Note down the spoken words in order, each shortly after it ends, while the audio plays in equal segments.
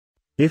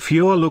If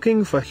you're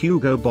looking for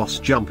Hugo Boss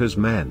jumpers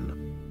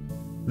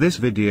men, this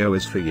video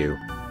is for you.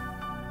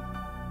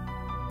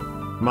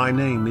 My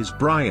name is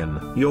Brian,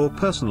 your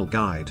personal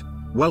guide.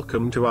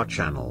 Welcome to our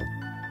channel.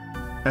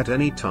 At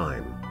any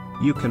time,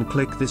 you can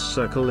click this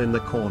circle in the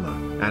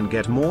corner and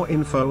get more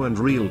info and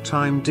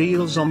real-time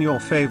deals on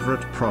your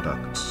favorite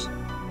products.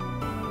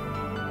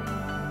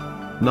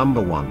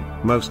 Number 1,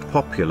 Most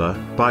Popular,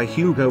 by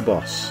Hugo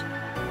Boss.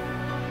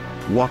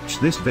 Watch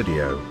this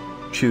video.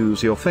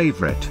 Choose your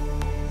favorite.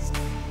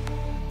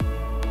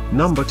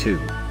 Number 2,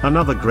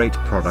 another great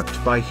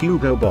product by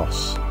Hugo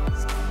Boss.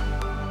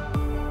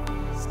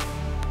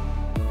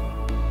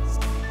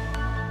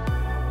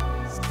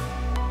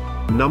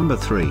 Number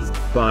 3,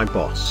 by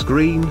Boss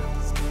Green.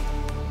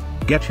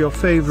 Get your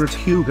favorite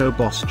Hugo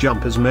Boss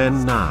jumpers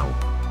men now.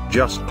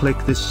 Just click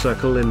this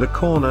circle in the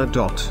corner.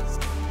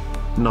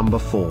 Number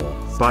 4,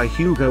 by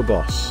Hugo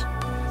Boss.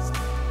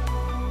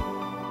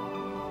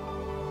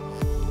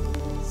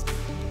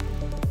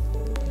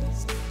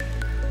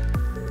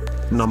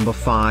 Number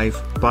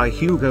 5, by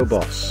Hugo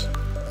Boss.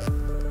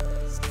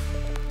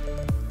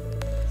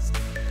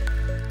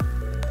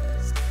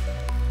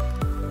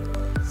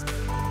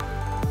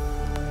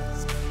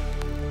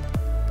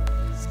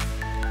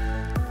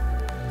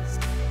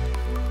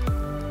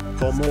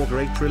 For more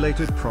great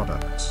related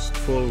products,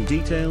 full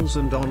details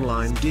and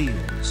online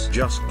deals,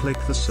 just click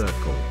the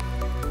circle.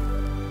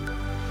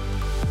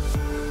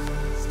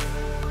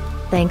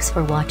 Thanks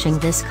for watching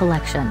this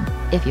collection.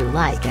 If you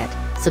like it,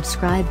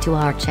 subscribe to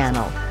our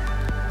channel.